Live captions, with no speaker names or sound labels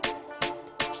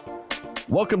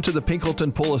Welcome to the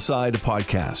Pinkleton Pull Aside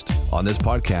podcast. On this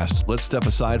podcast, let's step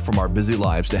aside from our busy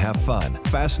lives to have fun,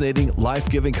 fascinating,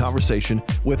 life-giving conversation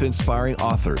with inspiring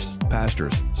authors,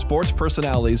 pastors, sports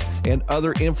personalities, and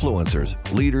other influencers,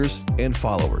 leaders, and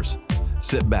followers.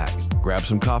 Sit back, grab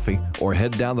some coffee, or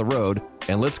head down the road,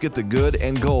 and let's get the good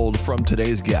and gold from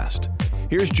today's guest.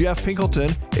 Here's Jeff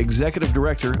Pinkleton, Executive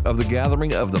Director of the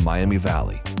Gathering of the Miami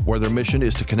Valley, where their mission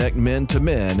is to connect men to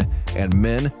men and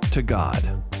men to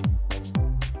God.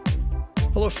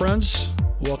 Hello, friends.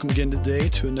 Welcome again today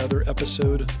to another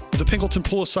episode of the Pinkleton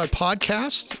Pull Aside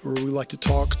podcast, where we like to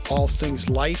talk all things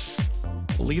life,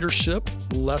 leadership,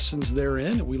 lessons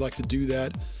therein. We like to do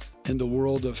that in the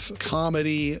world of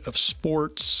comedy, of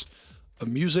sports, of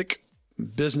music,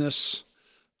 business,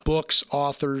 books,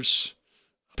 authors,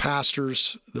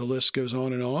 pastors, the list goes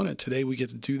on. And today we get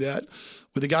to do that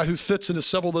with a guy who fits into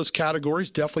several of those categories.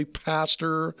 Definitely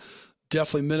pastor,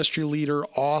 definitely ministry leader,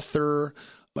 author,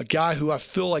 a guy who I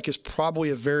feel like is probably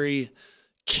a very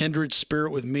kindred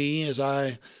spirit with me as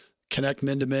I connect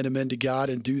men to men and men to God,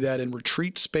 and do that in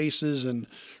retreat spaces and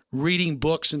reading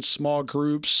books in small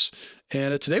groups.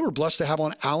 And today we're blessed to have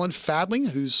on Alan Fadling,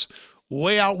 who's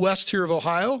way out west here of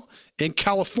Ohio, in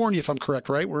California, if I'm correct,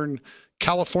 right? We're in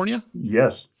California?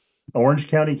 Yes. Orange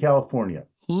County, California.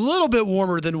 A little bit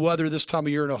warmer than weather this time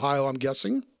of year in Ohio, I'm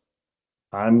guessing.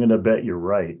 I'm going to bet you're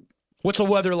right. What's the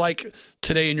weather like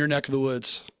today in your neck of the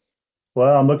woods?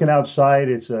 Well, I'm looking outside.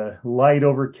 It's a light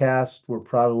overcast. We're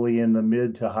probably in the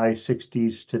mid to high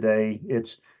 60s today.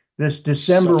 It's this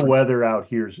December weather out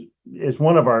here is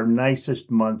one of our nicest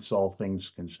months, all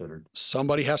things considered.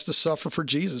 Somebody has to suffer for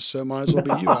Jesus, so might as well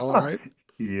be you, Alan, right?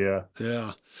 Yeah.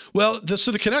 Yeah. Well,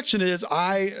 so the connection is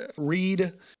I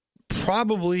read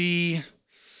probably,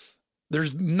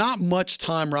 there's not much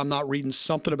time where I'm not reading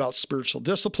something about spiritual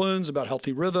disciplines, about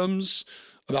healthy rhythms,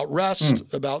 about rest,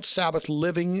 about Sabbath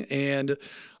living. And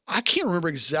I can't remember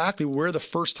exactly where the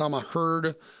first time I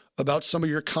heard about some of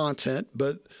your content,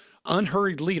 but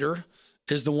Unhurried Leader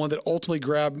is the one that ultimately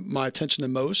grabbed my attention the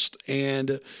most.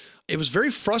 And it was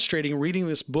very frustrating reading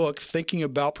this book, thinking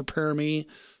about preparing me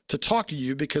to talk to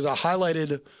you, because I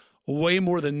highlighted way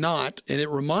more than not. And it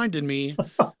reminded me,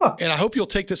 and I hope you'll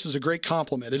take this as a great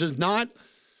compliment. It is not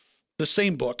the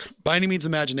same book by any means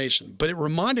imagination, but it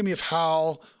reminded me of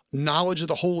how Knowledge of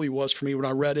the Holy was for me when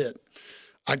I read it.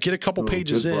 I get a couple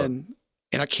pages in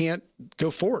and I can't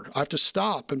go forward. I have to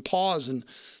stop and pause and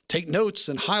take notes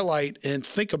and highlight and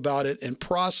think about it and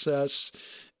process.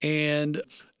 And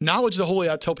Knowledge of the Holy,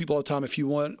 I tell people all the time, if you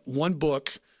want one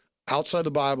book outside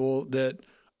the Bible that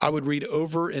I would read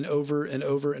over and over and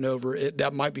over and over,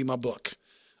 that might be my book.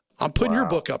 I'm putting your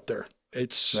book up there.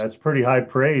 That's pretty high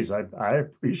praise. I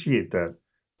appreciate that.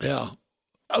 Yeah.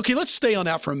 Okay, let's stay on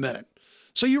that for a minute.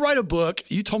 So you write a book.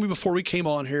 You told me before we came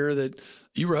on here that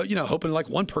you were, hoping like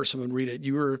one person would read it.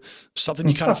 You were something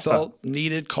you kind of felt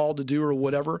needed, called to do, or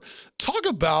whatever. Talk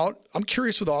about, I'm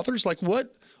curious with authors, like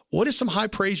what is some high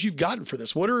praise you've gotten for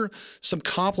this? What are some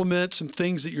compliments, some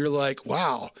things that you're like,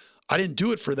 wow, I didn't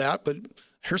do it for that, but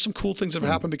here's some cool things that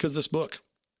have happened because of this book.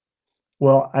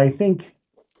 Well, I think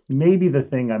maybe the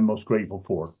thing I'm most grateful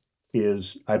for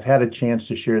is I've had a chance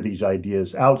to share these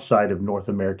ideas outside of North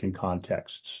American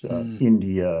contexts,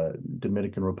 India,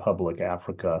 Dominican Republic,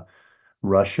 Africa,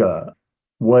 Russia.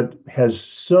 What has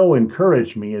so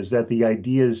encouraged me is that the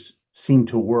ideas seem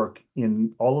to work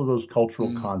in all of those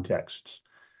cultural contexts.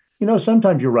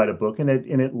 Sometimes you write a book and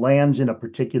it lands in a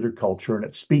particular culture and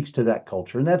it speaks to that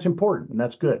culture, and that's important and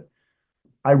that's good.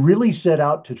 I really set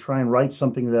out to try and write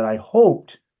something that I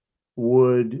hoped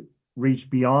would reach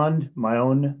beyond my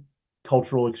own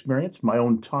cultural experience, my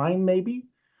own time, maybe.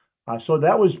 So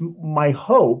that was my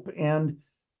hope. And,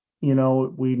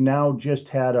 we now just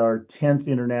had our 10th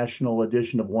international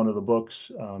edition of one of the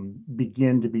books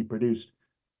begin to be produced.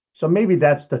 So maybe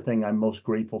that's the thing I'm most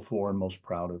grateful for and most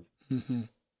proud of. Mm-hmm.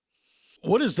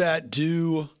 What does that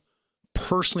do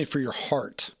personally for your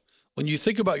heart? When you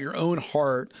think about your own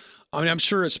heart, I mean, I'm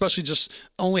sure, especially just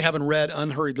only having read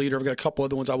Unhurried Leader, I've got a couple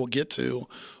other ones I will get to,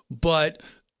 but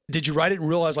did you write it and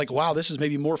realize like, wow, this is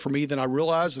maybe more for me than I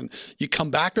realized? And you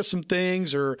come back to some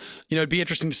things, or, it'd be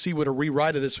interesting to see what a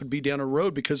rewrite of this would be down the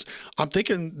road, because I'm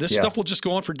thinking this stuff will just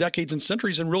go on for decades and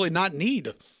centuries and really not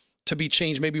need to be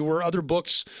changed. Maybe where other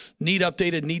books need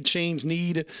updated, need change,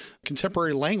 need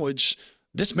contemporary language,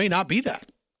 this may not be that.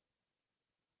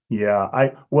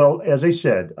 Yeah, well, as I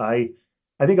said, I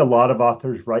think a lot of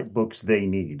authors write books they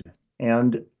need.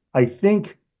 And I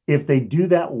think if they do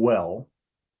that well,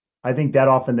 I think that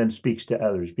often then speaks to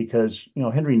others, because,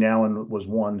 Henry Nouwen was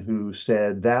one who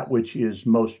said that which is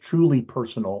most truly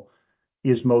personal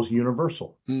is most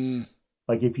universal.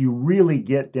 Like if you really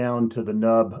get down to the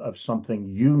nub of something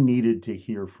you needed to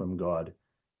hear from God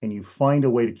and you find a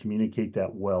way to communicate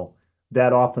that well,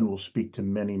 that often will speak to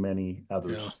many, many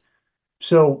others. Yeah.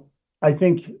 So I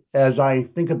think as I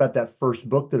think about that first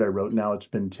book that I wrote, now it's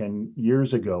been 10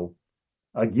 years ago,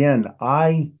 again,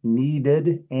 I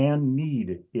needed and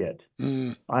need it.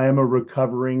 I am a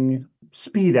recovering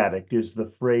speed addict, is the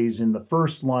phrase in the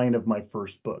first line of my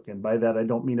first book. And by that, I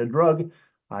don't mean a drug,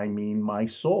 I mean my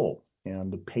soul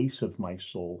and the pace of my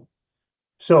soul.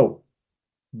 So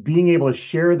being able to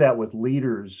share that with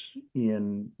leaders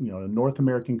in, North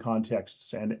American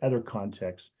contexts and other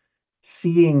contexts,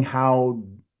 seeing how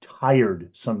tired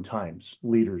sometimes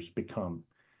leaders become,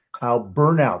 how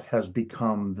burnout has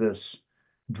become this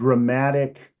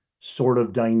dramatic sort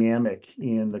of dynamic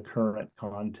in the current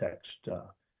context,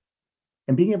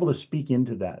 and being able to speak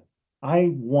into that.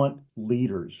 I want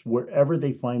leaders, wherever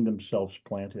they find themselves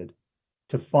planted,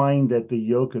 to find that the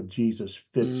yoke of Jesus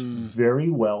fits very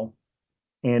well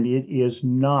and it is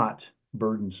not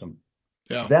burdensome.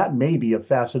 Yeah. That may be a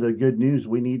facet of good news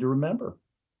we need to remember.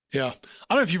 Yeah. I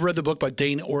don't know if you've read the book by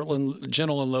Dane Ortland,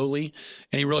 Gentle and Lowly,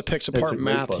 and he really picks apart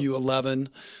Matthew 11.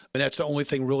 And that's the only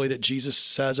thing really that Jesus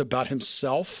says about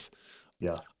himself.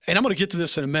 Yeah. And I'm going to get to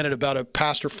this in a minute about a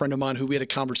pastor friend of mine who we had a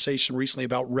conversation recently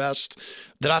about rest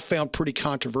that I found pretty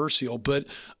controversial, but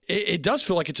it does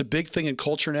feel like it's a big thing in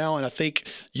culture now. And I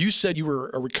think you said you were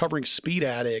a recovering speed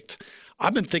addict.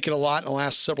 I've been thinking a lot in the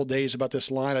last several days about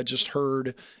this line I just heard,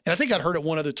 and I think I'd heard it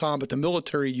one other time, but the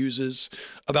military uses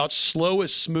about slow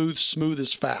is smooth, smooth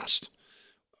is fast.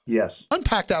 Yes.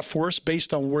 Unpack that for us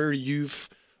based on where you've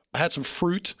had some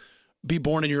fruit be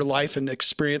born in your life and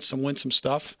experience some winsome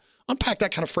stuff. Unpack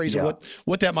that kind of phrase of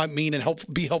what that might mean and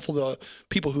be helpful to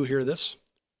people who hear this.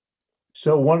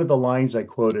 So one of the lines I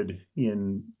quoted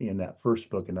in that first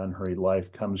book, An Unhurried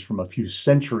Life, comes from a few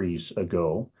centuries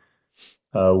ago,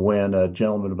 when a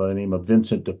gentleman by the name of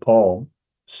Vincent de Paul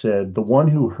said, "The one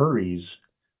who hurries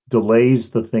delays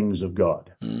the things of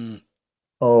God."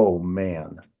 Oh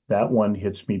man, that one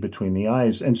hits me between the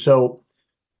eyes. And so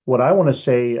what I want to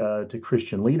say to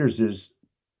Christian leaders is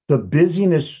the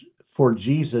busyness for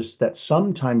Jesus that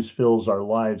sometimes fills our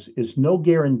lives is no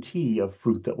guarantee of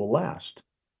fruit that will last.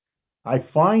 I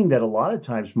find that a lot of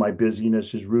times my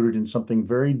busyness is rooted in something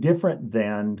very different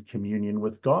than communion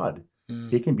with God.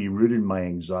 It can be rooted in my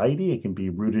anxiety. It can be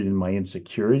rooted in my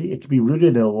insecurity. It can be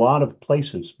rooted in a lot of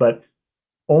places, but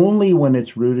only when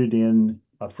it's rooted in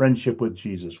a friendship with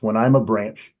Jesus. When I'm a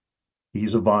branch,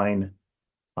 he's a vine,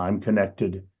 I'm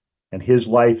connected, and his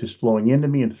life is flowing into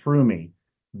me and through me.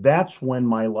 That's when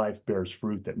my life bears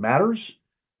fruit that matters,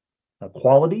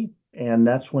 quality, and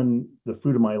that's when the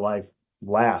fruit of my life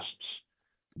lasts.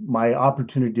 My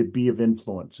opportunity to be of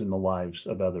influence in the lives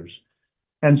of others.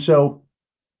 And so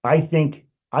I think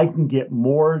I can get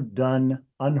more done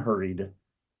unhurried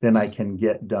than I can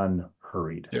get done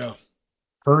hurried. Yeah.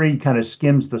 Hurried kind of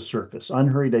skims the surface.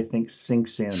 Unhurried, I think,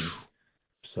 sinks in.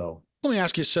 So let me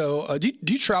ask you,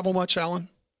 do you travel much, Alan?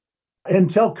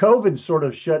 Until COVID sort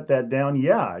of shut that down,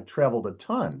 yeah, I traveled a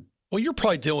ton. Well, you're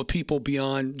probably dealing with people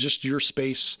beyond just your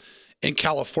space in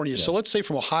California. Yeah. So let's say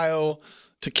from Ohio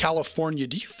to California,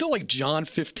 do you feel like John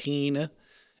 15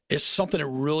 is something that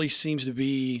really seems to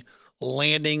be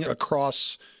landing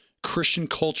across Christian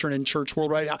culture and in church world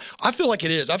right now? I feel like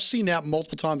it is. I've seen that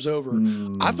multiple times over.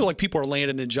 I feel like people are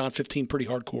landing in John 15 pretty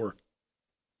hardcore.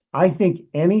 I think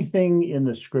anything in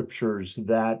the scriptures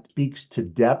that speaks to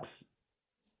depth,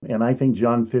 and I think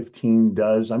John 15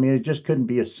 does. I mean, it just couldn't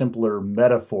be a simpler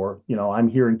metaphor. I'm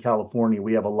here in California.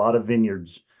 We have a lot of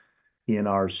vineyards in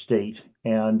our state.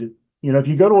 And, if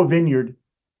you go to a vineyard,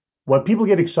 what people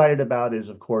get excited about is,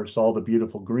 of course, all the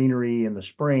beautiful greenery in the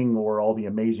spring or all the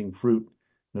amazing fruit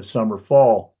in the summer,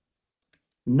 fall.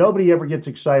 Nobody ever gets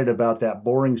excited about that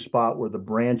boring spot where the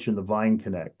branch and the vine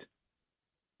connect.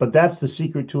 But that's the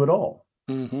secret to it all.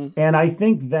 Mm-hmm. And I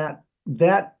think that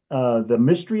the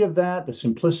mystery of that, the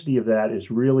simplicity of that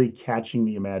is really catching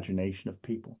the imagination of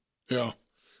people. Yeah.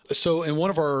 So in one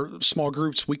of our small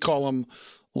groups, we call them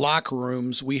locker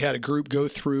rooms. We had a group go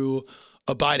through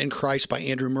Abide in Christ by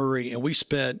Andrew Murray, and we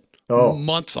spent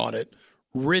months on it.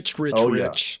 Rich.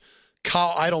 Yeah.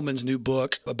 Kyle Idleman's new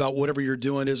book about whatever you're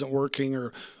doing isn't working,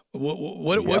 or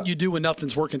what you do when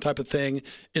nothing's working type of thing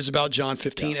is about John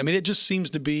 15. Yeah. I mean, it just seems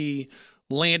to be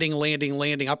landing.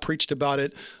 I preached about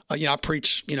it. I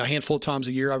preach, a handful of times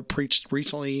a year. I've preached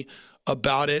recently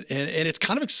about it. And it's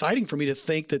kind of exciting for me to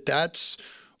think that that's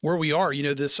where we are.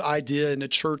 This idea in the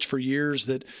church for years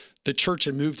that the church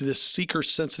had moved to this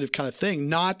seeker-sensitive kind of thing.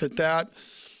 Not that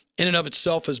in and of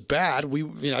itself is bad.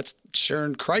 It's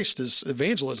sharing Christ as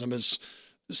evangelism is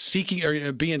seeking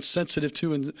or being sensitive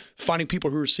to and finding people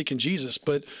who are seeking Jesus.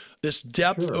 But this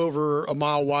depth over a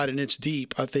mile wide and inch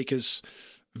deep, I think, is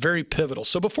very pivotal.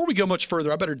 So before we go much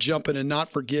further, I better jump in and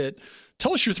not forget.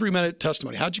 Tell us your 3-minute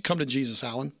testimony. How'd you come to Jesus,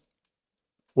 Alan?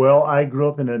 Well, I grew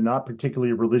up in a not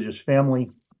particularly religious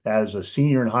family. As a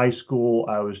senior in high school,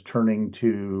 I was turning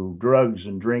to drugs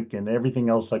and drink and everything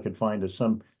else I could find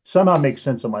to somehow make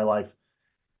sense of my life.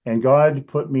 And God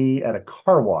put me at a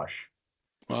car wash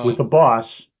with a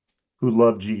boss who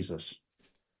loved Jesus,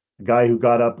 a guy who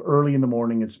got up early in the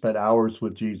morning and spent hours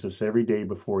with Jesus every day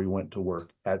before he went to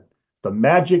work at the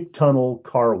Magic Tunnel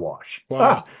Car Wash.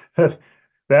 Wow.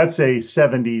 That's a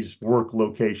 70s work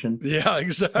location. Yeah,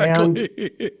 exactly. And,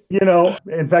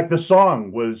 in fact, the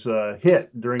song was a hit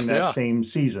during that same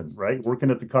season, right?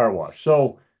 Working at the car wash.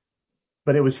 So,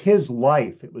 but it was his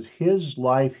life. It was his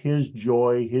life, his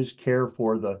joy, his care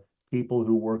for the people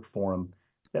who worked for him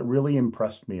that really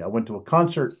impressed me. I went to a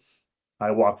concert.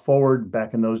 I walked forward.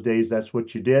 Back in those days, that's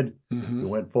what you did. Mm-hmm. You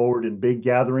went forward in big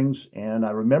gatherings. And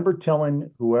I remember telling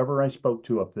whoever I spoke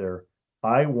to up there,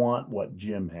 I want what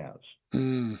Jim has.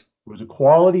 Mm. It was a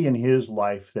quality in his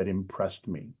life that impressed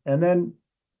me. And then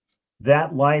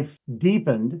that life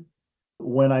deepened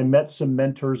when I met some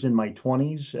mentors in my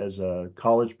 20s as a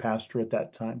college pastor at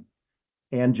that time.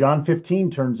 And John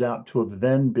 15 turns out to have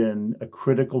then been a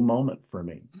critical moment for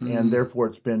me. And therefore,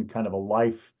 it's been kind of a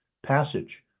life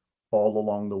passage all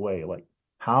along the way. Like,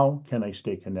 how can I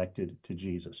stay connected to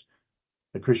Jesus?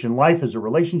 The Christian life is a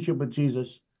relationship with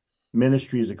Jesus.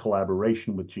 Ministry is a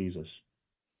collaboration with Jesus.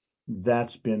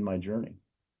 That's been my journey.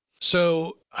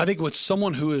 So I think with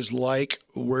someone who is like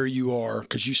where you are,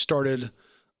 because you started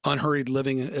Unhurried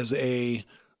Living as a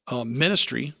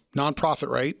ministry, nonprofit,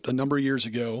 right? A number of years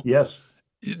ago. Yes.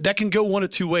 That can go one of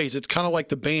two ways. It's kind of like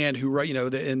the band who, right,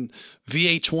 in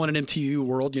VH1 and MTV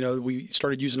world, we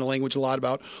started using the language a lot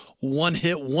about one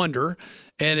hit wonder.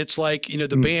 And it's like,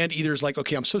 the band either is like,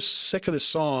 okay, I'm so sick of this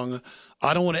song,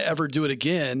 I don't want to ever do it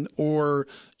again. Or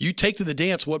you take to the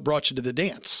dance what brought you to the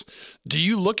dance. Do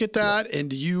you look at that and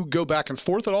do you go back and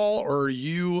forth at all? Or are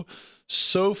you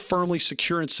so firmly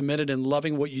secure and cemented in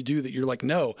loving what you do that you're like,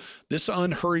 no, this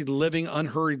unhurried living,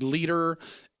 unhurried leader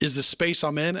is the space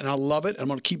I'm in and I love it and I'm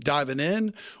going to keep diving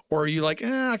in? Or are you like,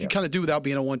 I can kind of do without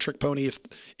being a one-trick pony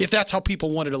if that's how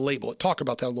people wanted to label it? Talk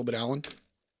about that a little bit, Alan.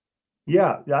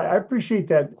 Yeah, I appreciate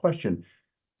that question.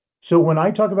 So when I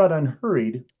talk about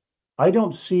unhurried, I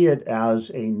don't see it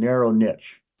as a narrow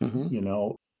niche.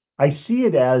 Mm-hmm. I see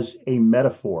it as a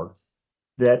metaphor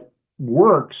that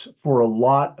works for a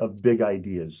lot of big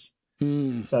ideas.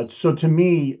 So to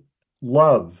me,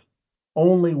 love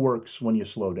only works when you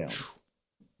slow down.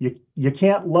 You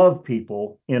can't love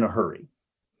people in a hurry.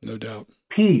 No doubt.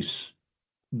 Peace,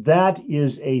 that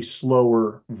is a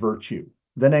slower virtue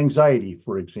than anxiety,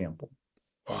 for example.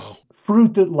 Wow.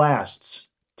 Fruit that lasts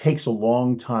takes a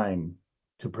long time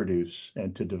to produce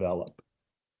and to develop.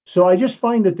 So I just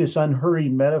find that this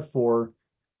unhurried metaphor,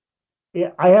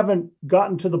 I haven't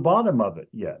gotten to the bottom of it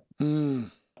yet.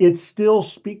 It still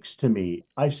speaks to me.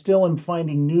 I still am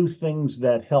finding new things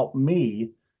that help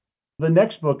me. The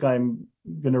next book I'm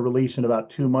going to release in about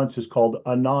 2 months is called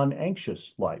A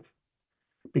Non-Anxious Life.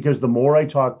 Because the more I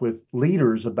talk with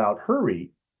leaders about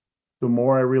hurry, the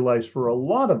more I realize for a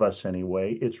lot of us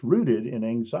anyway, it's rooted in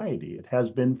anxiety. It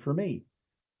has been for me.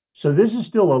 So this is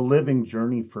still a living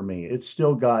journey for me. It's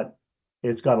got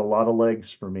a lot of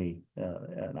legs for me.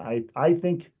 And I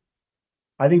think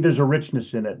there's a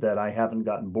richness in it that I haven't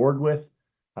gotten bored with.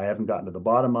 I haven't gotten to the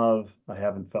bottom of. I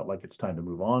haven't felt like it's time to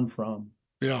move on from.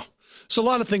 Yeah. So a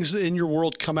lot of things in your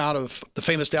world come out of the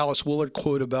famous Dallas Willard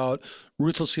quote about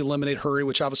ruthlessly eliminate hurry,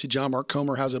 which obviously John Mark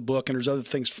Comer has a book and there's other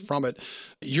things from it.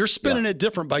 You're spinning it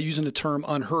different by using the term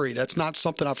unhurried. That's not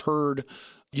something I've heard,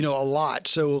 a lot.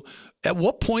 So at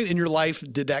what point in your life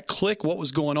did that click? What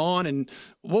was going on? And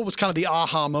what was kind of the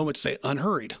aha moment to say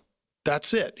unhurried?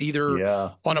 That's it.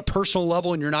 Either on a personal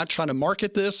level and you're not trying to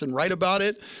market this and write about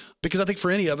it. Because I think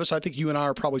for any of us, I think you and I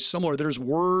are probably similar. There's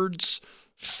words,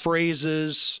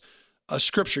 phrases,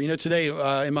 scripture. Today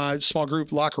in my small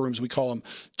group locker rooms, we call them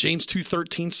James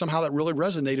 2:13. Somehow that really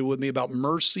resonated with me about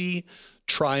mercy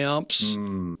triumphs.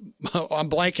 I'm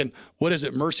blanking. What is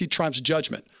it? Mercy triumphs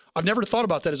judgment. I've never thought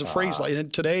about that as a phrase.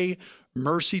 And today,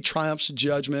 mercy triumphs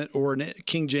judgment, or in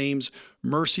King James,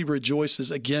 mercy rejoices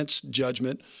against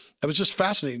judgment. That was just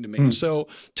fascinating to me. So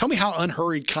tell me how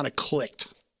unhurried kind of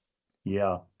clicked.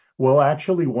 Yeah. Well,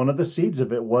 actually, one of the seeds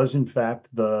of it was, in fact,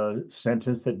 the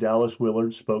sentence that Dallas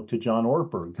Willard spoke to John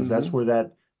Ortberg, because that's where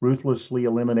that ruthlessly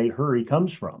eliminate hurry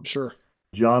comes from. Sure.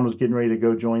 John was getting ready to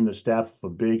go join the staff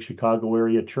of a big Chicago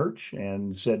area church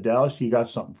and said, Dallas, you got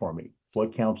something for me.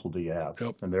 What counsel do you have?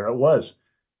 Yep. And there it was.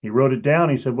 He wrote it down.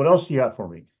 He said, what else do you got for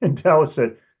me? And Dallas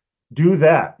said, do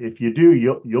that. If you do,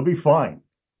 you'll be fine.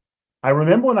 I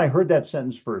remember when I heard that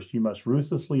sentence first, you must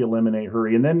ruthlessly eliminate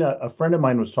hurry. And then a friend of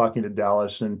mine was talking to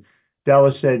Dallas, and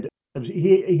Dallas said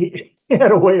he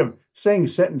had a way of saying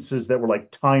sentences that were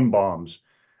like time bombs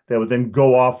that would then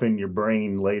go off in your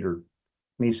brain later.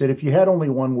 And he said, if you had only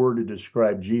one word to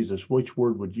describe Jesus, which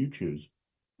word would you choose?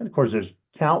 And of course, there's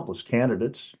countless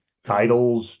candidates,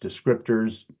 titles,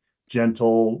 descriptors,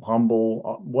 gentle,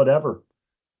 humble, whatever.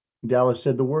 Dallas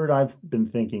said, the word I've been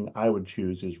thinking I would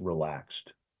choose is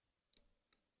relaxed.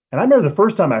 And I remember the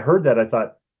first time I heard that, I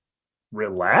thought,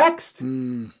 relaxed?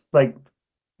 Like,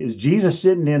 is Jesus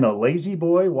sitting in a lazy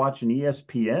boy watching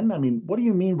ESPN? I mean, what do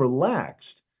you mean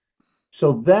relaxed?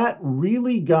 So that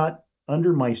really got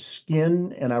under my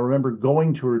skin. And I remember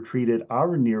going to a retreat at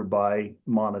our nearby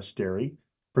monastery.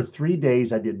 For 3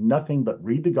 days, I did nothing but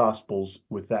read the Gospels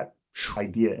with that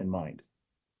idea in mind.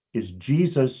 Is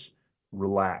Jesus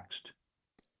relaxed?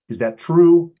 Is that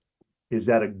true? Is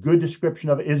that a good description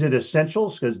of it? Is it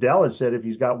essentials? Because Dallas said if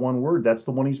he's got one word, that's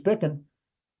the one he's picking.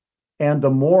 And the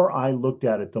more I looked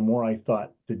at it, the more I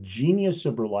thought the genius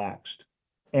of relaxed.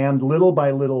 And little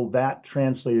by little, that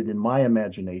translated in my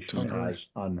imagination as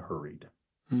unhurried.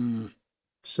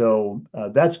 So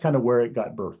that's kind of where it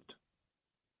got birthed.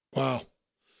 Wow.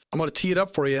 I'm going to tee it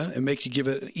up for you and make you give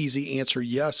it an easy answer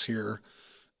yes here.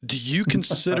 Do you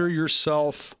consider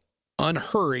yourself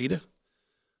unhurried?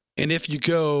 And if you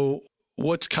go,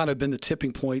 what's kind of been the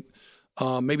tipping point?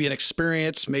 Maybe an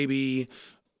experience, maybe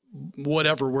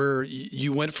whatever, where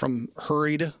you went from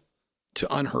hurried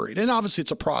to unhurried. And obviously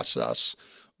it's a process,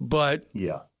 but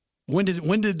yeah, when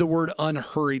did the word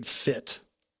unhurried fit?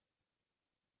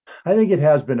 I think it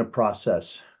has been a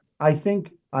process. I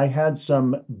think I had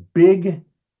some big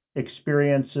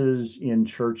experiences in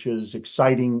churches,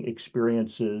 exciting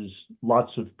experiences,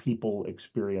 lots of people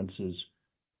experiences.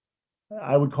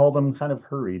 I would call them kind of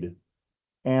hurried.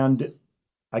 And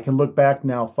I can look back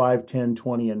now 5, 10,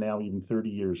 20, and now even 30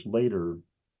 years later,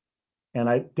 and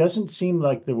it doesn't seem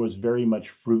like there was very much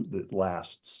fruit that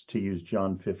lasts, to use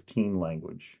John 15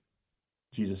 language.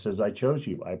 Jesus says, I chose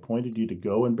you. I appointed you to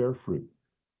go and bear fruit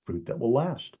that will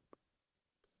last.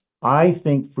 I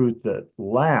think fruit that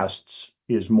lasts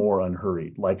is more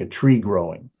unhurried, like a tree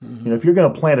growing. If you're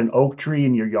going to plant an oak tree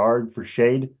in your yard for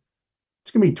shade,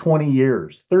 it's going to be 20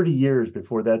 years, 30 years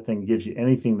before that thing gives you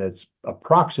anything that's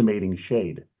approximating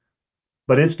shade.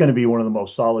 But it's going to be one of the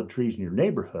most solid trees in your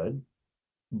neighborhood,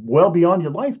 well beyond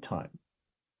your lifetime.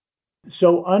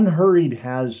 So unhurried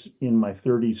has, in my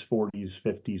 30s, 40s,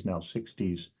 50s, now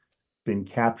 60s, been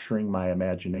capturing my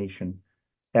imagination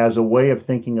as a way of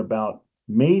thinking about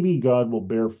maybe God will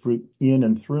bear fruit in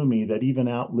and through me that even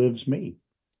outlives me.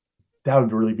 That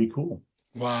would really be cool.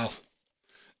 Wow.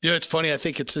 Yeah, it's funny. I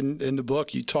think it's in the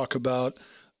book. You talk about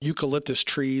eucalyptus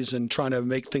trees and trying to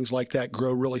make things like that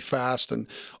grow really fast and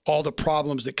all the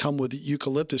problems that come with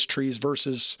eucalyptus trees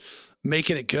versus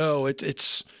making it go.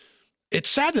 It's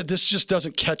sad that this just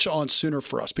doesn't catch on sooner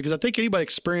for us, because I think anybody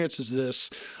experiences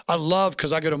this. I love,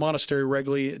 because I go to monastery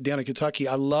regularly down in Kentucky.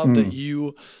 I love that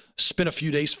you spend a few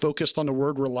days focused on the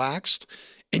word relaxed,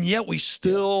 and yet we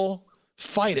still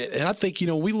fight it. And I think,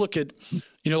 we look at,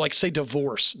 like say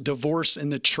divorce in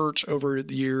the church over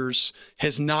the years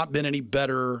has not been any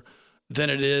better than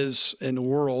it is in the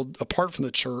world apart from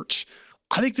the church.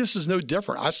 I think this is no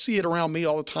different. I see it around me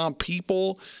all the time.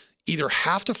 People either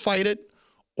have to fight it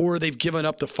or they've given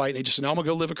up the fight and they just say, no, I'm gonna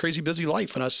go live a crazy busy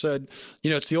life. And I said,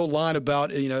 it's the old line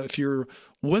about, if you're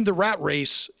win the rat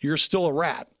race, you're still a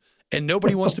rat, and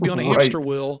nobody wants to be on a hamster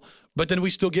wheel, but then we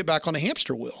still get back on the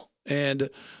hamster wheel. And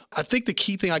I think the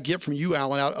key thing I get from you,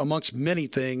 Alan, out amongst many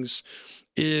things,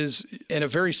 is in a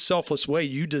very selfless way,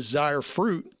 you desire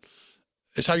fruit.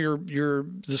 Is how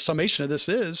the summation of this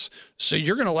is. So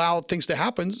you're going to allow things to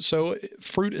happen. So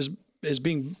fruit is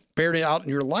being bared out in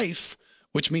your life,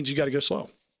 which means you got to go slow.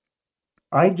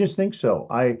 I just think so.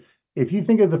 If you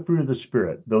think of the fruit of the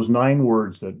Spirit, those 9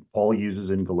 words that Paul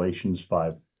uses in Galatians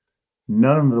 5,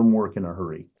 none of them work in a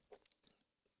hurry.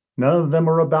 None of them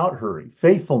are about hurry.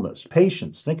 Faithfulness,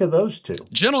 patience, think of those 2.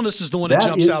 Gentleness is the one that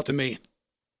jumps out to me.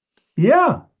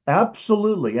 Yeah,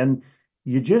 absolutely. And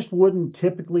you just wouldn't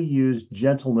typically use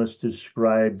gentleness to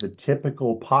describe the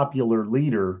typical popular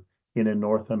leader in a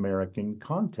North American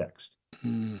context.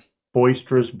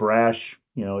 Boisterous, brash,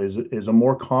 is a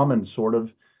more common sort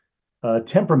of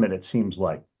temperament, it seems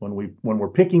like, when we're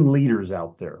picking leaders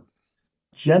out there.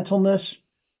 Gentleness,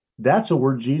 that's a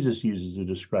word Jesus uses to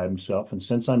describe himself. And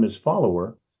since I'm his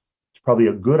follower, it's probably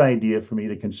a good idea for me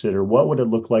to consider what would it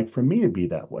look like for me to be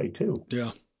that way too.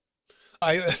 Yeah.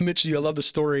 I mentioned you, I love the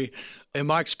story in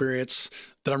my experience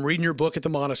that I'm reading your book at the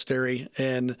monastery,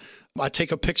 and I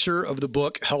take a picture of the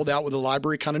book held out with the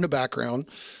library kind of in the background,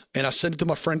 and I send it to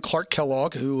my friend Clark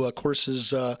Kellogg, who of course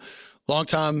is a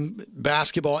longtime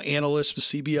basketball analyst with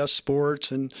CBS Sports,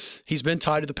 and he's been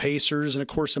tied to the Pacers, and of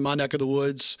course in my neck of the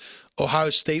woods, Ohio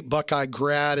State Buckeye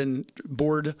grad and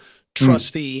board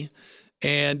trustee.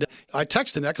 And I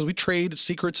texted him that because we trade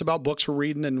secrets about books we're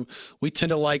reading, and we tend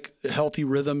to like healthy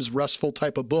rhythms, restful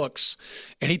type of books.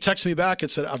 And he texted me back and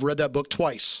said, I've read that book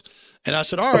twice. And I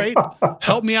said, all right,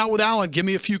 help me out with Alan. Give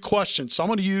me a few questions. So I'm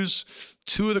going to use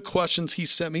two of the questions he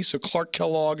sent me. So Clark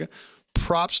Kellogg,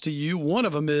 props to you. One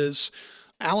of them is,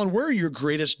 Alan, where are your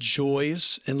greatest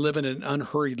joys in living an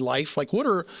unhurried life? Like what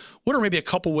are maybe a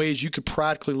couple ways you could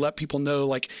practically let people know,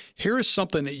 like, here is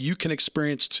something that you can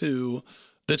experience too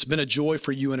that's been a joy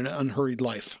for you in an unhurried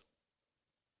life?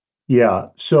 Yeah.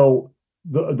 So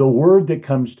the word that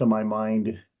comes to my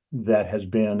mind that has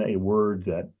been a word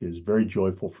that is very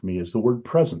joyful for me is the word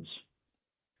presence.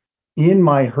 In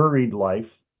my hurried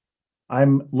life,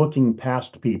 I'm looking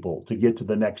past people to get to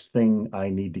the next thing I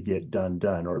need to get done,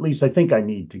 or at least I think I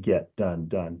need to get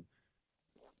done.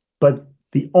 But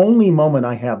the only moment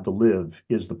I have to live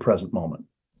is the present moment.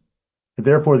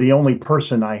 Therefore, the only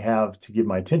person I have to give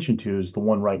my attention to is the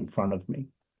one right in front of me.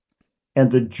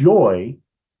 And the joy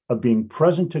of being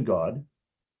present to God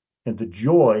and the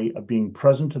joy of being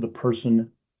present to the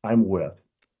person I'm with,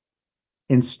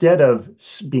 instead of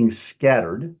being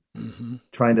scattered,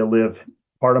 trying to live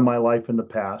part of my life in the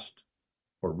past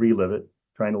or relive it,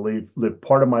 trying to live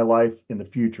part of my life in the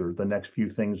future, the next few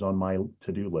things on my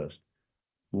to-do list,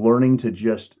 learning to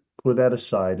just put that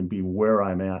aside and be where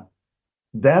I'm at.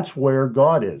 That's where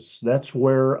God is. That's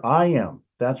where I am.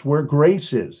 That's where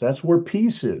grace is. That's where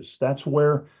peace is. That's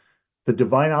where the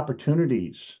divine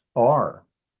opportunities are.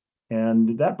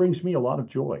 And that brings me a lot of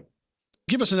joy.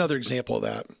 Give us another example of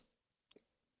that.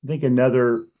 I think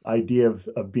another idea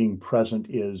of being present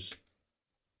is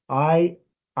I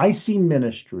see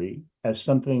ministry as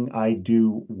something I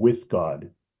do with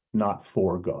God, not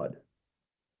for God.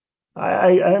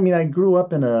 I mean, I grew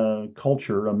up in a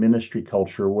culture, a ministry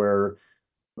culture, where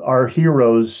our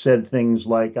heroes said things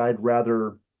like, I'd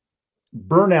rather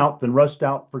burn out than rust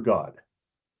out for God.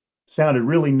 Sounded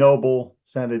really noble,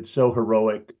 sounded so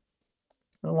heroic.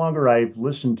 The longer I've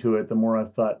listened to it, the more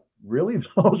I've thought, really?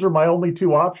 Those are my only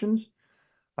two options?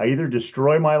 I either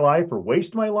destroy my life or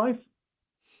waste my life?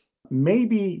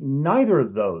 Maybe neither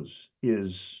of those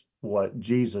is what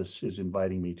Jesus is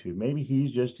inviting me to. Maybe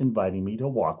he's just inviting me to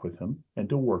walk with him and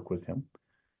to work with him.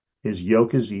 His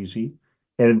yoke is easy.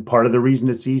 And part of the reason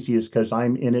it's easy is because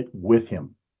I'm in it with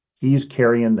him. He's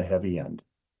carrying the heavy end.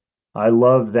 I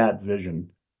love that vision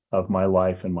of my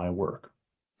life and my work.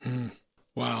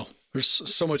 Wow. There's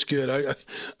so much good.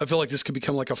 I feel like this could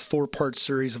become like a 4-part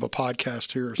series of a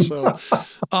podcast here. So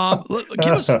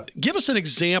give us an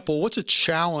example. What's a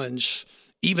challenge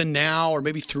even now or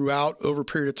maybe throughout over a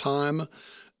period of time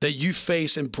that you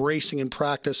face embracing and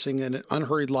practicing an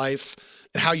unhurried life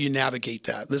and how you navigate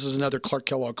that? This is another Clark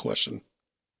Kellogg question.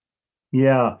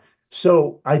 Yeah.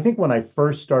 So I think when I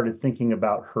first started thinking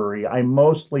about hurry, I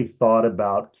mostly thought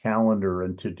about calendar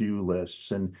and to-do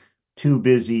lists and too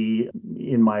busy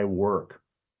in my work,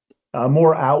 a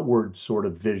more outward sort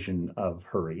of vision of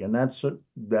hurry. And that's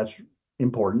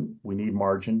important. We need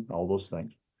margin, all those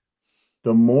things.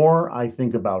 The more I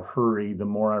think about hurry, the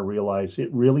more I realize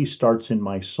it really starts in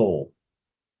my soul.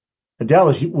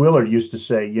 Dallas Willard used to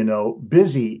say,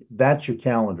 busy, that's your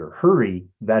calendar. Hurry,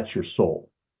 that's your soul.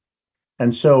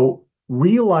 And so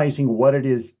realizing what it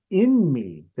is in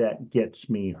me that gets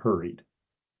me hurried.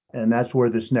 And that's where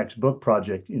this next book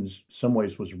project in some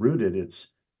ways was rooted.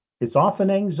 It's often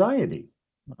anxiety.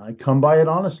 I come by it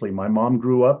honestly. My mom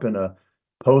grew up in a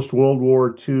post-World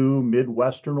War II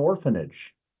Midwestern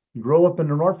orphanage. You grow up in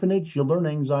an orphanage, you learn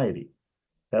anxiety.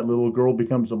 That little girl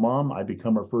becomes a mom. I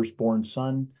become her firstborn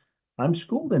son. I'm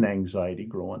schooled in anxiety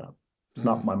growing up. It's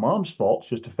not my mom's fault, it's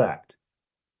just a fact.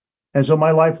 And so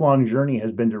my lifelong journey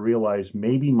has been to realize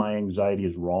maybe my anxiety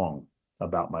is wrong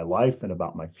about my life and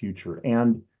about my future.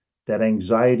 And that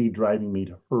anxiety driving me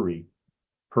to hurry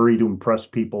to impress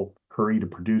people, hurry to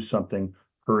produce something,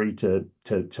 hurry to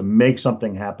make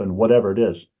something happen, whatever it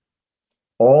is.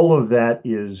 All of that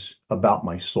is about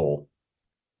my soul.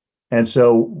 And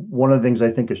so one of the things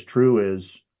I think is true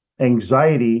is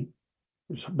anxiety.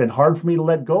 It's been hard for me to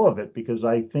let go of it because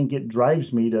I think it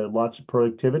drives me to lots of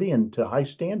productivity and to high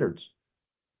standards.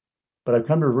 But I've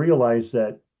come to realize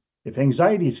that if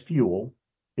anxiety is fuel,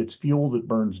 it's fuel that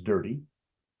burns dirty.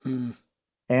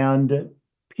 And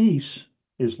peace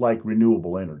is like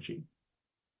renewable energy.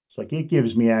 It's like it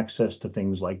gives me access to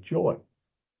things like joy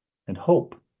and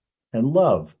hope and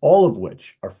love, all of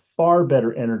which are far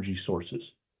better energy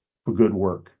sources for good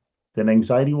work than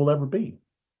anxiety will ever be.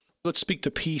 Let's speak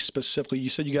to peace specifically. You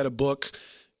said you got a book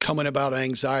coming about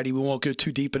anxiety. We won't go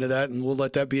too deep into that, and we'll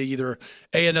let that be either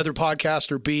A, another podcast,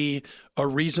 or B, a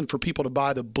reason for people to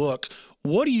buy the book.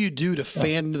 What do you do to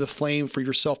fan into the flame for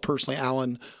yourself personally,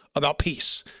 Alan, about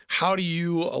peace? How do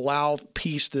you allow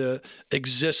peace to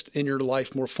exist in your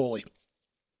life more fully?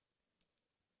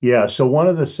 Yeah, so one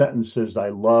of the sentences I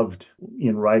loved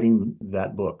in writing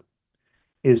that book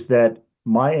is that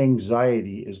my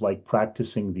anxiety is like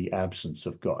practicing the absence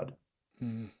of God.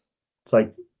 Mm. It's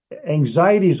like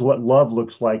anxiety is what love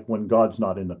looks like when God's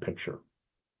not in the picture.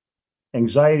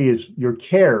 Anxiety is your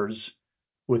cares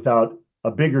without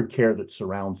a bigger care that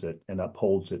surrounds it and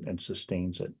upholds it and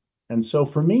sustains it. And so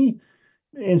for me,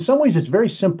 in some ways, it's very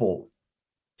simple.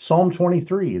 Psalm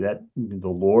 23, that the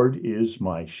Lord is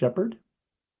my shepherd,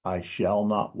 I shall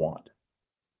not want.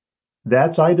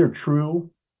 That's either true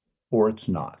or it's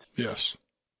not. Yes.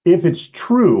 If it's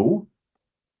true,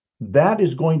 that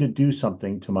is going to do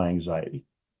something to my anxiety.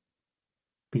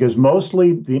 Because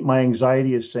mostly my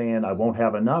anxiety is saying, I won't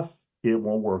have enough, it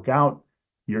won't work out,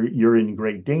 you're in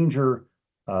great danger,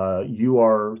 you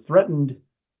are threatened.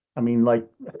 I mean, like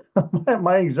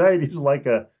my anxiety is like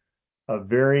a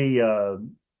very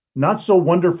not so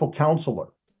wonderful counselor.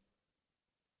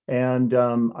 And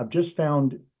I've just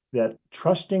found that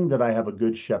trusting that I have a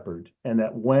good shepherd and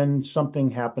that when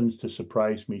something happens to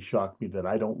surprise me, shock me, that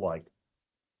I don't like,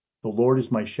 the Lord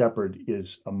is my shepherd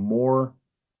is a more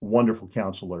wonderful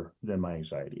counselor than my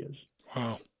anxiety is.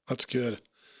 Wow, that's good.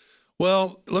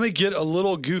 Well, let me get a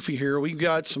little goofy here. We've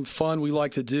got some fun we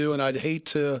like to do, and I'd hate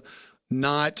to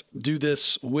not do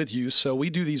this with you. So we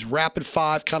do these rapid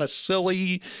five, kind of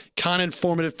silly, kind of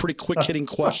informative, pretty quick hitting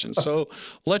questions. So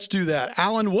let's do that.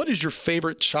 Alan, what is your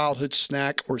favorite childhood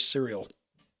snack or cereal?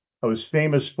 I was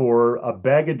famous for a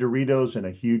bag of Doritos and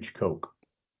a huge Coke.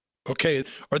 Okay.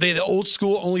 Are they the old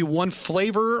school, only one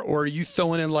flavor, or are you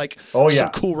throwing in like some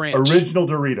Cool Ranch? Original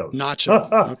Doritos.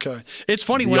 Nacho. Okay. It's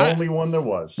funny. The only one there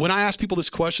was. When I ask people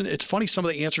this question, it's funny some of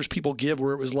the answers people give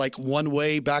where it was like one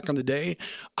way back in the day.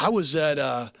 I was at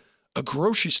a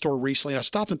grocery store recently, and I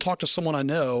stopped and talked to someone I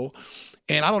know,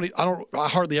 and I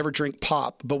hardly ever drink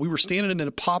pop, but we were standing in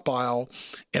a pop aisle,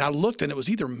 and I looked, and it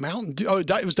was either Mountain Dew,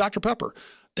 it was Dr. Pepper.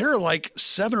 There are like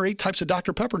 7 or 8 types of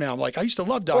Dr. Pepper now. I'm like, I used to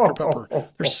love Dr. Pepper.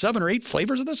 There's 7 or 8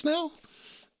 flavors of this now?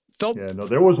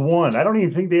 There was one. I don't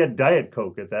even think they had Diet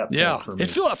Coke at that point. Yeah, for me. I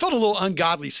felt a little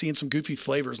ungodly seeing some goofy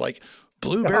flavors like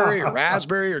blueberry or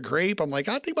raspberry or grape. I'm like,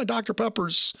 I think my Dr.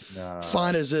 Pepper's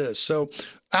fine as is. So,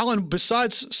 Alan,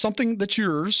 besides something that's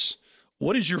yours,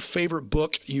 what is your favorite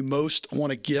book you most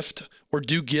want to gift or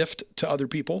do gift to other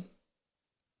people?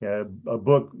 Yeah, a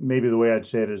book, maybe the way I'd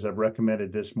say it is I've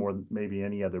recommended this more than maybe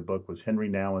any other book, was Henry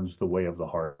Nouwen's The Way of the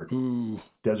Heart. Ooh.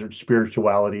 Desert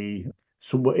Spirituality.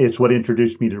 So it's what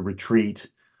introduced me to retreat.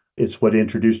 It's what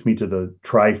introduced me to the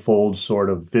trifold sort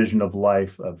of vision of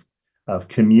life of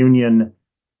communion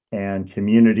and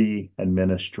community and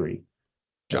ministry.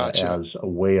 Gotcha. As a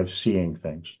way of seeing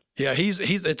things. Yeah,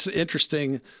 it's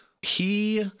interesting.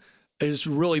 He is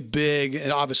really big,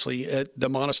 and obviously at the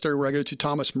monastery where I go to,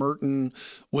 Thomas Merton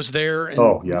was there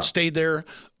and stayed there,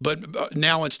 but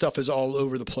now and stuff is all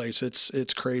over the place.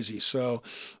 It's crazy. So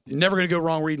you're never going to go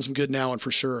wrong reading some good now and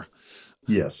for sure.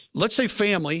 Yes. Let's say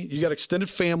family, you got extended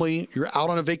family, you're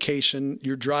out on a vacation,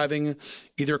 you're driving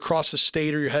either across the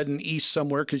state or you're heading east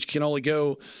somewhere because you can only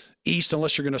go east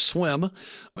unless you're going to swim,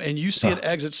 and you see an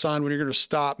exit sign when you're going to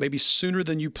stop maybe sooner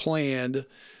than you planned,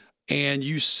 and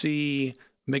you see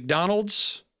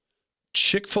McDonald's,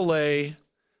 Chick-fil-A,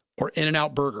 or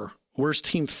In-N-Out Burger. Where's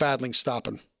Team Fadling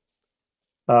stopping?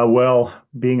 Well,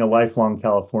 being a lifelong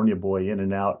California boy,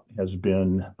 In-N-Out has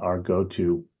been our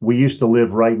go-to. We used to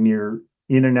live right near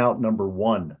In-N-Out number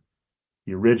 1,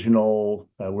 the original,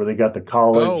 where they got the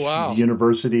college, the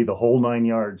university, the whole 9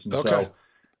 yards. And so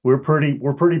we're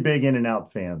pretty big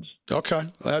In-N-Out fans. Okay.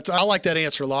 I like that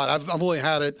answer a lot. I've only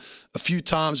had it a few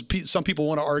times. Some people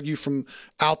want to argue from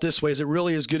out this way. Is it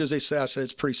really as good as they say? I said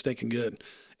it's pretty stinking good.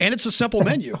 And it's a simple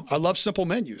menu. I love simple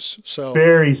menus. So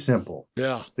very simple.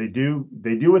 Yeah. They do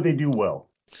what they do well.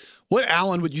 What,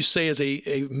 Alan, would you say is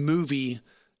a movie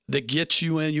that gets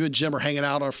you in? You and Jim are hanging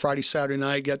out on a Friday, Saturday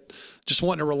night, just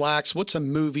wanting to relax. What's a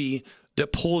movie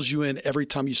that pulls you in every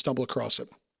time you stumble across it?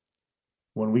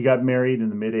 When we got married in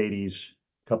the mid 80s,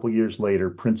 a couple years later,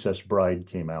 Princess Bride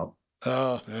came out.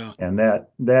 Oh, yeah. And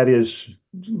that is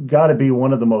got to be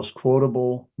one of the most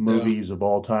quotable movies of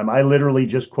all time. I literally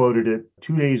just quoted it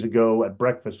 2 days ago at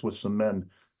breakfast with some men.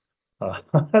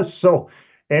 So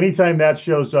anytime that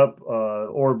shows up,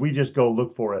 or we just go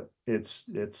look for it,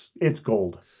 it's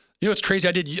gold. You know, it's crazy.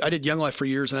 I did Young Life for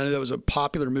years, and I know that was a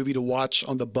popular movie to watch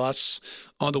on the bus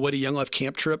on the way to Young Life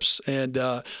camp trips. And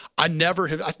I never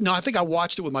have. No, I think I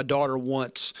watched it with my daughter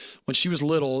once when she was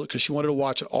little because she wanted to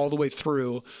watch it all the way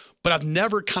through. But I've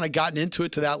never kind of gotten into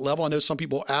it to that level. I know some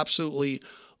people absolutely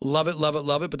love it, love it,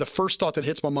 love it. But the first thought that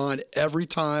hits my mind every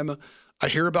time I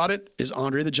hear about it is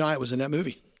Andre the Giant was in that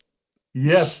movie.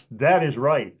 Yes, that is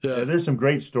right. Yeah. There's some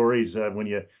great stories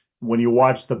when you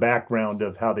watch the background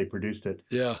of how they produced it.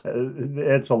 Yeah.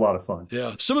 It's a lot of fun.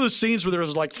 Yeah. Some of the scenes where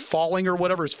there's like falling or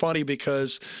whatever is funny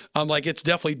because I'm like, it's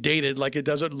definitely dated. Like it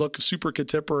doesn't look super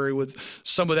contemporary with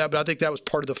some of that, but I think that was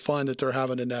part of the fun that they're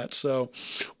having in that. So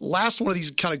last one of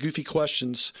these kind of goofy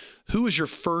questions. Who is your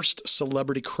first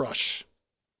celebrity crush?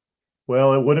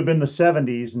 Well, it would have been the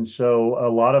 70s, and so a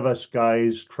lot of us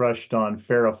guys crushed on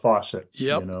Farrah Fawcett,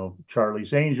 Yep.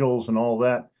 Charlie's Angels and all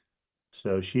that.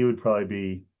 So she'd probably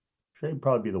be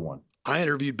the one. I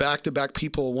interviewed back-to-back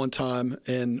people one time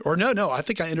I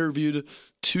think I interviewed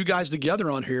two guys together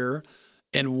on here,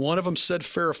 and one of them said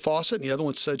Farrah Fawcett and the other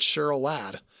one said Cheryl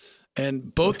Ladd.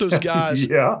 And both those guys,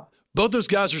 yeah. Both those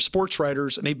guys are sports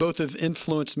writers, and they both have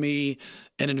influenced me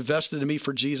and invested in me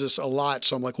for Jesus a lot.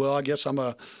 So I'm like, well, I guess I'm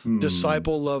a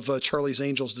disciple of Charlie's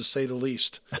Angels, to say the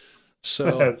least.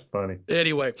 So that's funny.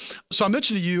 Anyway, so I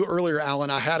mentioned to you earlier, Alan,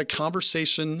 I had a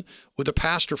conversation with a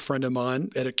pastor friend of mine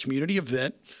at a community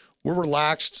event. We're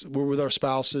relaxed. We're with our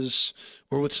spouses.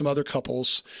 We're with some other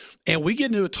couples. And we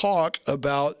get into a talk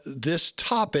about this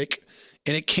topic.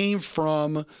 And it came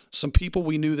from some people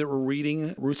we knew that were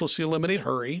reading Ruthlessly Eliminate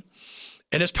Hurry.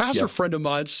 And his pastor friend of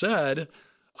mine said,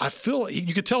 I feel,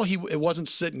 you could tell it wasn't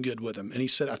sitting good with him. And he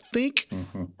said, I think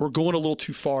we're going a little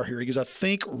too far here. He goes, I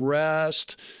think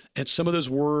rest and some of those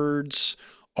words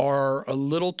are a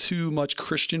little too much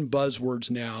Christian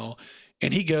buzzwords now.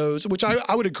 And he goes, which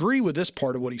I would agree with this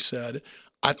part of what he said.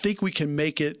 I think we can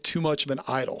make it too much of an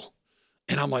idol.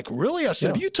 And I'm like, really? I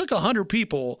said, if you took 100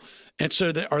 people and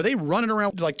so are they running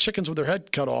around like chickens with their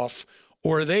head cut off,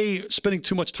 or are they spending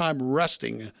too much time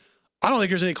resting? I don't think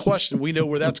there's any question. We know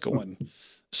where that's going.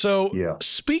 So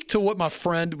speak to what my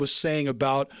friend was saying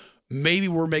about maybe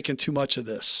we're making too much of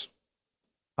this.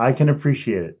 I can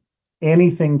appreciate it.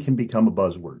 Anything can become a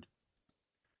buzzword,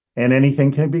 and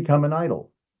anything can become an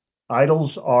idol.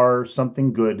 Idols are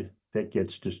something good that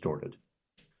gets distorted.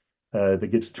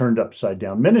 That gets turned upside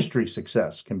down. Ministry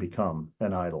success can become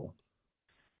an idol.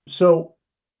 So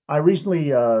I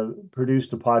recently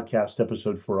produced a podcast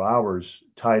episode for ours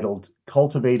titled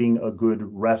Cultivating a Good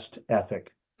Rest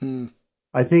Ethic.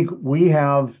 I think we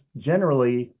have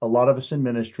generally, a lot of us in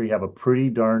ministry have a pretty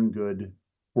darn good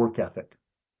work ethic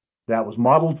that was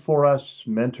modeled for us,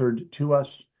 mentored to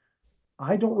us.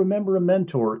 I don't remember a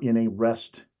mentor in a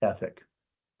rest ethic,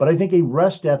 but I think a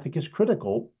rest ethic is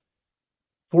critical.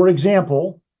 For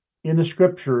example, in the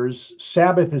scriptures,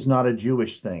 Sabbath is not a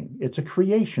Jewish thing. It's a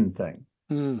creation thing.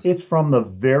 It's from the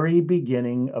very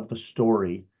beginning of the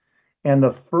story. And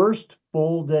the first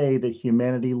full day that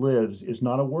humanity lives is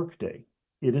not a work day.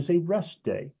 It is a rest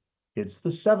day. It's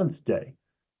the seventh day.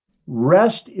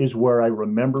 Rest is where I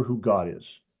remember who God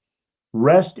is.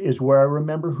 Rest is where I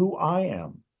remember who I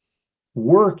am.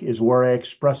 Work is where I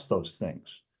express those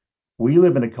things. We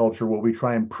live in a culture where we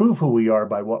try and prove who we are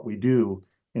by what we do,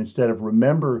 instead of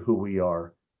remember who we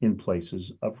are in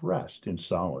places of rest, in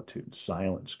solitude,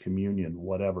 silence, communion,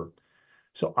 whatever.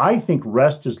 So I think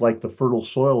rest is like the fertile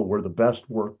soil where the best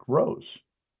work grows.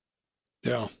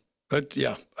 Yeah.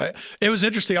 It was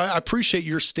interesting. I appreciate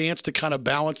your stance to kind of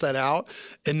balance that out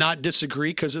and not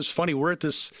disagree, because it's funny. We're at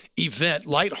this event,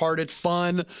 lighthearted,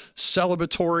 fun,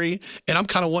 celebratory, and I'm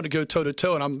kind of wanting to go toe to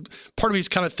toe. And part of me is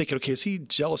kind of thinking, okay, is he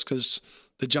jealous because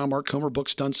the John Mark Comer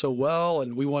book's done so well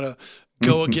and we want to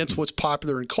go against what's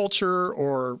popular in culture,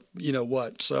 or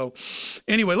what? So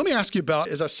anyway, let me ask you about,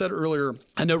 as I said earlier,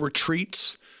 I know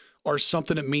retreats are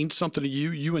something that means something to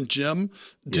you. You and Jim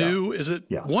do. Is it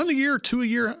one a year, two a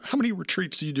year? How many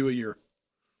retreats do you do a year?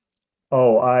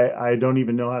 Oh, I don't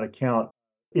even know how to count.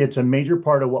 It's a major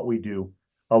part of what we do.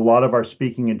 A lot of our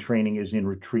speaking and training is in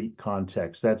retreat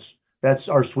context. That's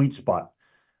our sweet spot.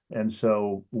 And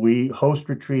so we host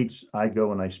retreats. I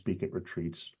go and I speak at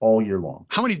retreats all year long.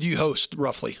 How many do you host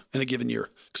roughly in a given year?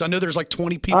 Because I know there's like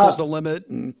 20 people is the limit,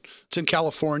 and it's in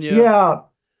California. Yeah.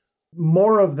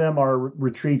 More of them are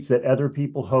retreats that other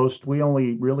people host. We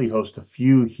only really host a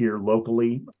few here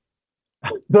locally.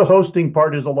 The hosting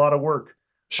part is a lot of work.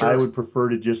 Sure. I would prefer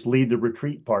to just lead the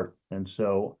retreat part. And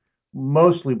so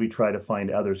mostly we try to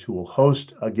find others who will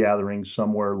host a gathering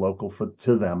somewhere local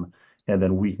to them. and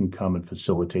then we can come and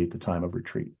facilitate the time of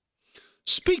retreat.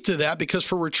 Speak to that, because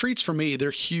for retreats for me,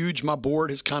 they're huge. My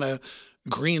board has kind of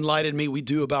green lighted me. We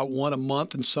do about one a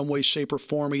month in some way, shape, or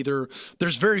form. Either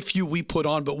there's very few we put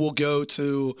on, but we'll go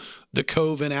to the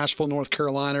Cove in Asheville, North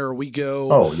Carolina, or we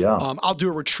go. Oh, yeah. I'll do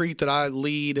a retreat that I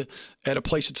lead at a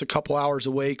place that's a couple hours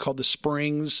away called the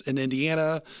Springs in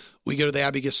Indiana. We go to the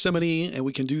Abbey Gethsemane, and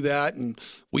we can do that. And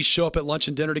we show up at lunch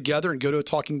and dinner together and go to a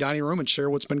talking dining room and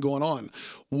share what's been going on.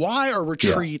 Why are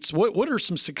retreats? Yeah. What are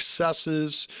some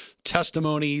successes,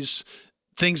 testimonies,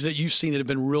 things that you've seen that have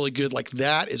been really good? Like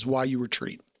that is why you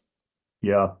retreat.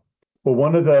 Yeah. Well,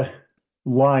 one of the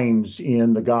lines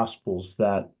in the Gospels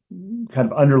that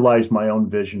kind of underlies my own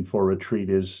vision for retreat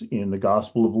is in the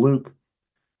Gospel of Luke.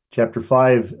 Chapter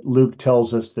 5, Luke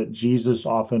tells us that Jesus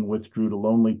often withdrew to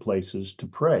lonely places to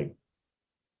pray.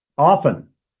 Often,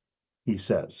 he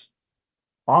says,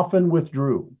 often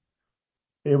withdrew.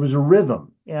 It was a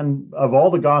rhythm. And of all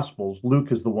the Gospels,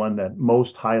 Luke is the one that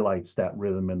most highlights that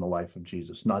rhythm in the life of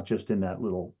Jesus, not just in that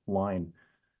little line.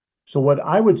 So what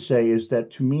I would say is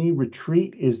that to me,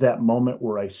 retreat is that moment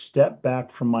where I step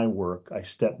back from my work, I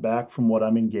step back from what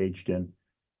I'm engaged in,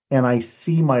 and I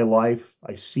see my life,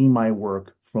 I see my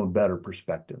work from a better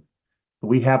perspective.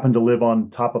 We happen to live on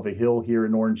top of a hill here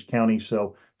in Orange County,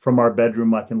 so from our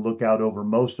bedroom, I can look out over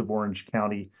most of Orange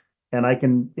County, and I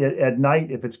can, at night,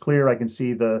 if it's clear, I can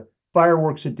see the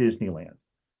fireworks at Disneyland.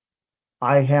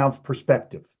 I have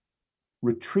perspective.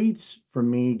 Retreats, for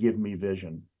me, give me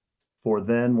vision. For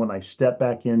then, when I step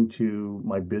back into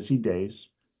my busy days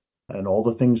and all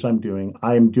the things I'm doing,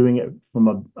 I am doing it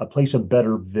from a place of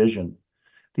better vision.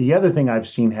 The other thing I've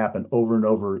seen happen over and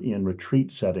over in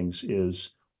retreat settings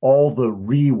is all the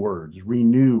words,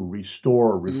 renew,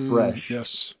 restore, refresh.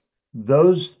 Yes.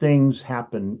 Those things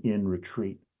happen in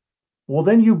retreat. Well,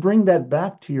 then you bring that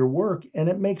back to your work and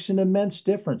it makes an immense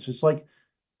difference. It's like,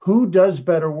 who does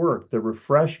better work, the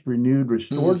refreshed, renewed,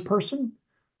 restored person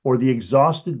or the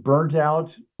exhausted, burnt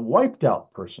out, wiped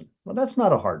out person? Well, that's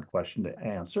not a hard question to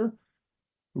answer.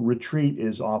 Retreat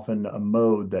is often a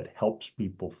mode that helps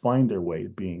people find their way to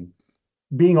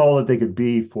being all that they could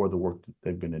be for the work that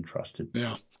they've been entrusted.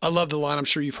 Yeah. I love the line. I'm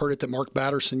sure you've heard it that Mark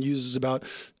Batterson uses about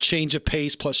change of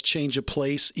pace plus change of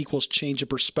place equals change of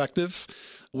perspective.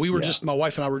 We were my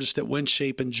wife and I were just at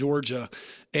Windshape in Georgia,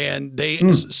 and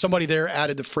somebody there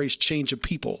added the phrase change of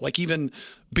people. Like even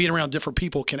being around different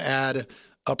people can add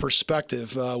a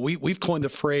perspective. We've coined the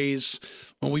phrase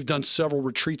when we've done several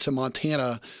retreats in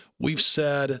Montana. We've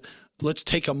said, let's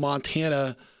take a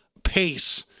Montana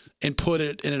pace and put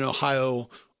it in an Ohio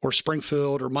or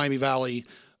Springfield or Miami Valley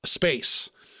space.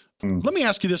 Let me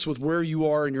ask you this with where you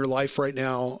are in your life right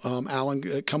now,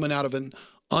 Alan, coming out of an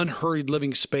unhurried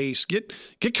living space. Get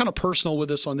kind of personal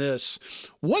with us on this.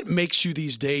 What makes you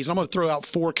these days? I'm going to throw out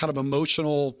 4 kind of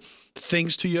emotional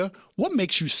things to you. What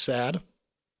makes you sad?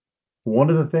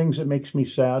 One of the things that makes me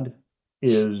sad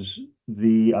is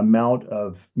the amount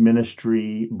of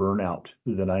ministry burnout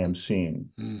that I am seeing.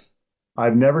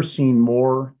 I've never seen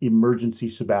more emergency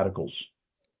sabbaticals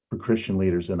for Christian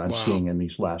leaders than I'm seeing in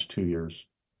these last 2 years.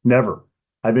 Never.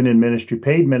 I've been in ministry,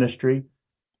 paid ministry,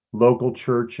 local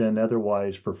church and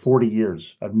otherwise for 40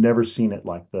 years. I've never seen it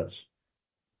like this.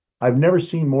 I've never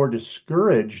seen more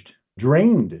discouraged,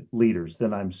 drained leaders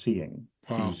than I'm seeing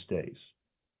these days.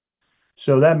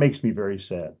 So that makes me very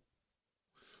sad.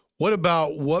 What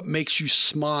about what makes you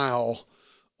smile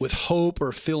with hope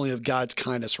or feeling of God's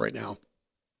kindness right now?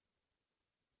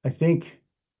 I think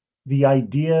the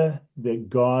idea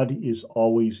that God is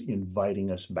always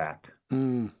inviting us back.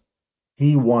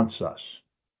 He wants us.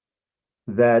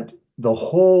 That the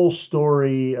whole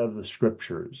story of the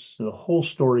scriptures, the whole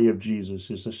story of Jesus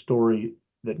is a story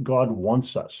that God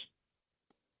wants us.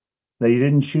 That he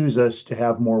didn't choose us to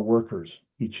have more workers.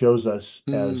 He chose us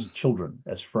as children,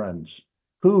 as friends,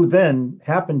 who then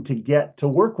happened to get to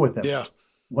work with him. Yeah.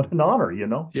 What an honor, you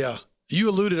know? Yeah. You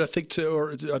alluded, I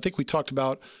think we talked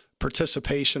about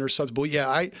participation or something. But yeah,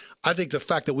 I think the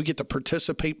fact that we get to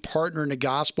participate, partner in the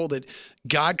gospel, that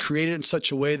God created it in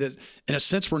such a way that in a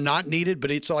sense we're not needed, but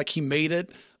it's like he made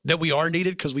it that we are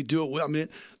needed because we do it. I mean,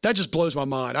 that just blows my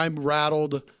mind. I'm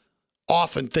rattled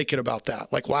often thinking about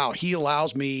that. Like, wow, he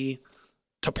allows me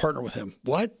to partner with him.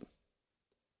 What?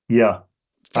 Yeah,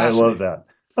 I love that.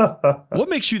 What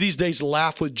makes you these days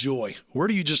laugh with joy? Where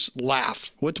do you just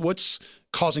laugh? What's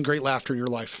causing great laughter in your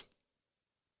life?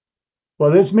 Well,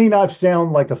 this may not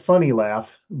sound like a funny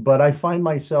laugh, but I find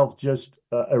myself just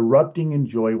erupting in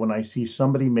joy when I see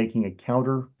somebody making a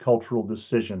counter-cultural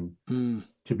decision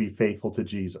to be faithful to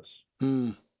Jesus.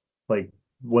 Like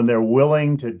when they're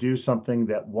willing to do something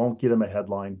that won't get them a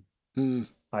headline,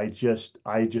 I just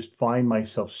find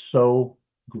myself so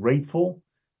grateful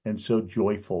and so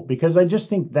joyful because I just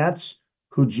think that's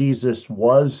who Jesus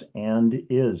was and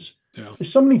is. Yeah.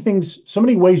 There's so many things, so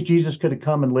many ways Jesus could have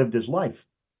come and lived his life,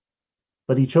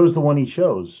 but he chose the one he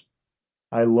chose.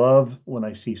 I love when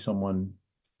I see someone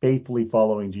faithfully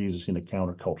following Jesus in a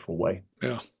countercultural way.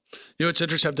 Yeah. It's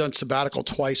interesting. I've done sabbatical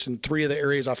twice, and three of the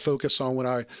areas I focus on when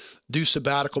I do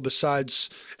sabbatical, besides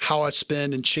how I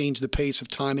spend and change the pace of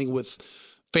timing with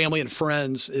family and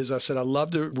friends, is I said I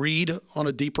love to read on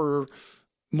a deeper,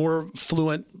 more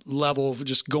fluent level of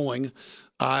just going.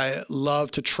 I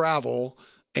love to travel,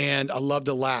 and I love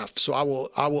to laugh. So I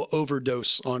will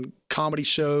overdose on comedy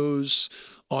shows,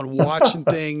 on watching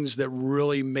things that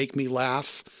really make me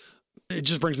laugh. It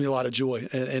just brings me a lot of joy.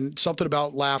 And something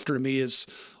about laughter to me is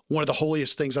one of the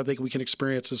holiest things I think we can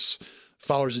experience as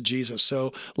followers of Jesus.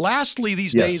 So lastly,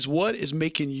 these days, what is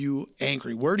making you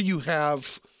angry? Where do you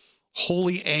have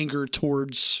holy anger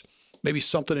towards maybe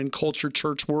something in culture,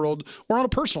 church world, or on a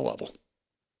personal level?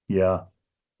 Yeah.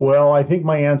 Well, I think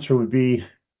my answer would be,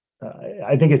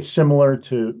 I think it's similar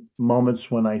to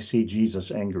moments when I see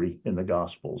Jesus angry in the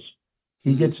Gospels.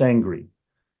 He gets angry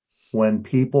when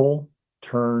people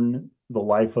turn the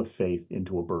life of faith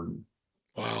into a burden.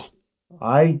 Wow.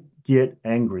 I get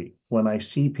angry when I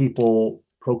see people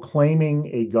proclaiming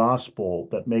a gospel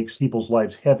that makes people's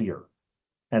lives heavier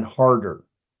and harder.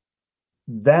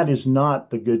 That is not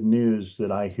the good news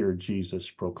that I hear Jesus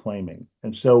proclaiming.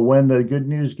 And so when the good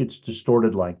news gets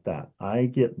distorted like that, I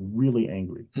get really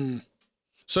angry.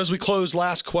 So as we close,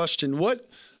 last question, what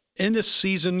in this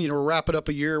season, we're wrapping up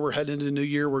a year, we're heading into the new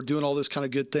year, we're doing all those kind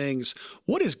of good things.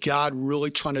 What is God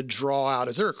really trying to draw out?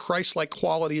 Is there a Christ-like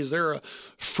quality? Is there a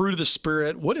fruit of the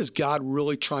Spirit? What is God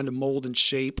really trying to mold and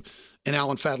shape in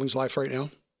Alan Fadling's life right now?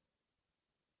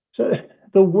 So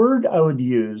the word I would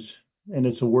use, and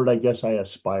it's a word I guess I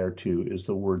aspire to, is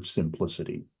the word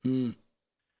simplicity.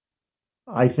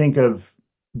 I think of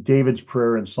David's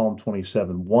prayer in Psalm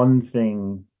 27. One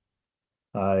thing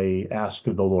I ask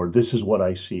of the Lord, this is what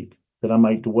I seek, that I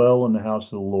might dwell in the house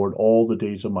of the Lord all the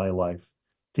days of my life,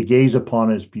 to gaze upon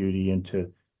his beauty and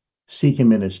to seek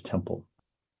him in his temple.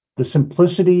 The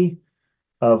simplicity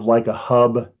of like a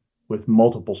hub with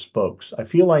multiple spokes. I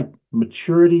feel like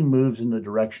maturity moves in the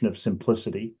direction of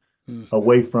simplicity,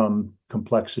 away from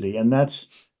complexity. And that's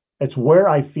where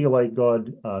I feel like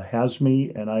God has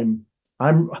me, and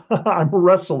I'm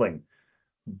wrestling,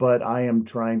 but I am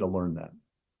trying to learn that.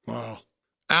 Wow.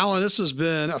 Alan, this has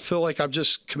been, I feel like I've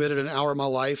just committed an hour of my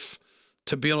life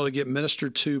to be able to get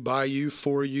ministered to by you,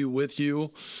 for you, with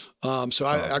you. So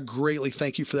I greatly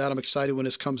thank you for that. I'm excited when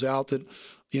this comes out that,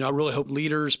 I really hope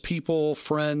leaders, people,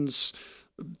 friends,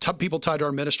 people tied to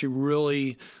our ministry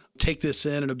really take this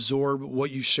in and absorb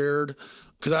what you shared.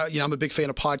 Because I'm a big fan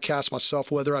of podcasts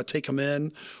myself, whether I take them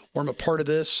in or I'm a part of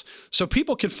this. So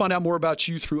people can find out more about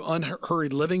you through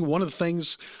Unhurried Living. One of the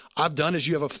things I've done is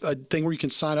you have a thing where you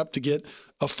can sign up to get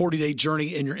a 40-day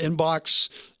journey in your inbox.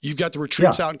 You've got the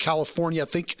retreats out in California. I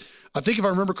think if I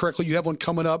remember correctly, you have one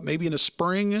coming up maybe in the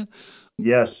spring.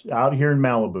 Yes, out here in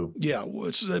Malibu. Yeah,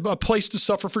 it's a place to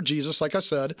suffer for Jesus, like I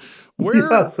said.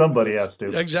 Somebody has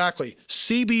to. Exactly.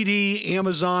 CBD,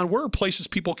 Amazon, where are places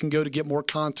people can go to get more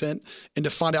content and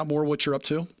to find out more what you're up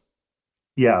to?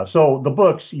 Yeah, so the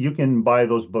books, you can buy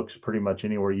those books pretty much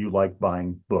anywhere you like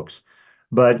buying books.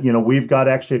 But, we've got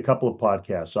actually a couple of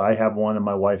podcasts. I have one and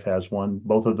my wife has one.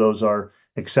 Both of those are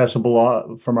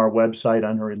accessible from our website,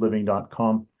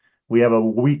 unhurriedliving.com. We have a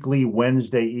weekly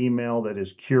Wednesday email that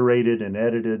is curated and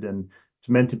edited, and it's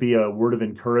meant to be a word of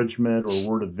encouragement or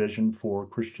word of vision for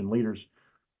Christian leaders.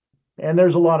 And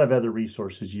there's a lot of other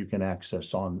resources you can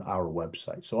access on our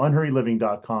website. So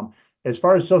unhurriedliving.com. As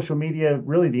far as social media,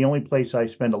 really the only place I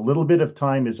spend a little bit of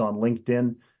time is on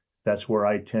LinkedIn. That's where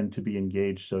I tend to be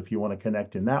engaged. So if you want to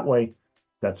connect in that way,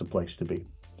 that's a place to be.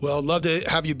 Well, I'd love to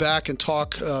have you back and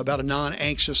talk about a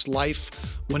non-anxious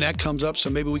life when that comes up.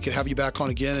 So maybe we could have you back on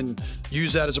again and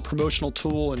use that as a promotional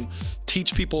tool and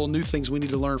teach people new things we need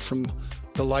to learn from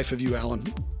the life of you, Alan.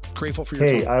 Grateful for your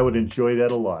time. Hey, I would enjoy that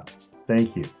a lot.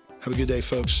 Thank you. Have a good day,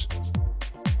 folks.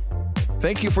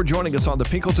 Thank you for joining us on the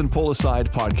Pinkleton Pull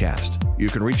Aside podcast. You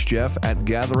can reach Jeff at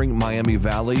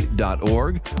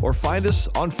gatheringmiamivalley.org or find us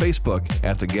on Facebook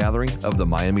at the Gathering of the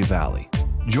Miami Valley.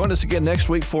 Join us again next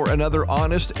week for another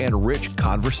honest and rich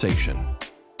conversation.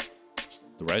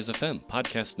 The Rise FM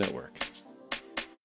Podcast Network.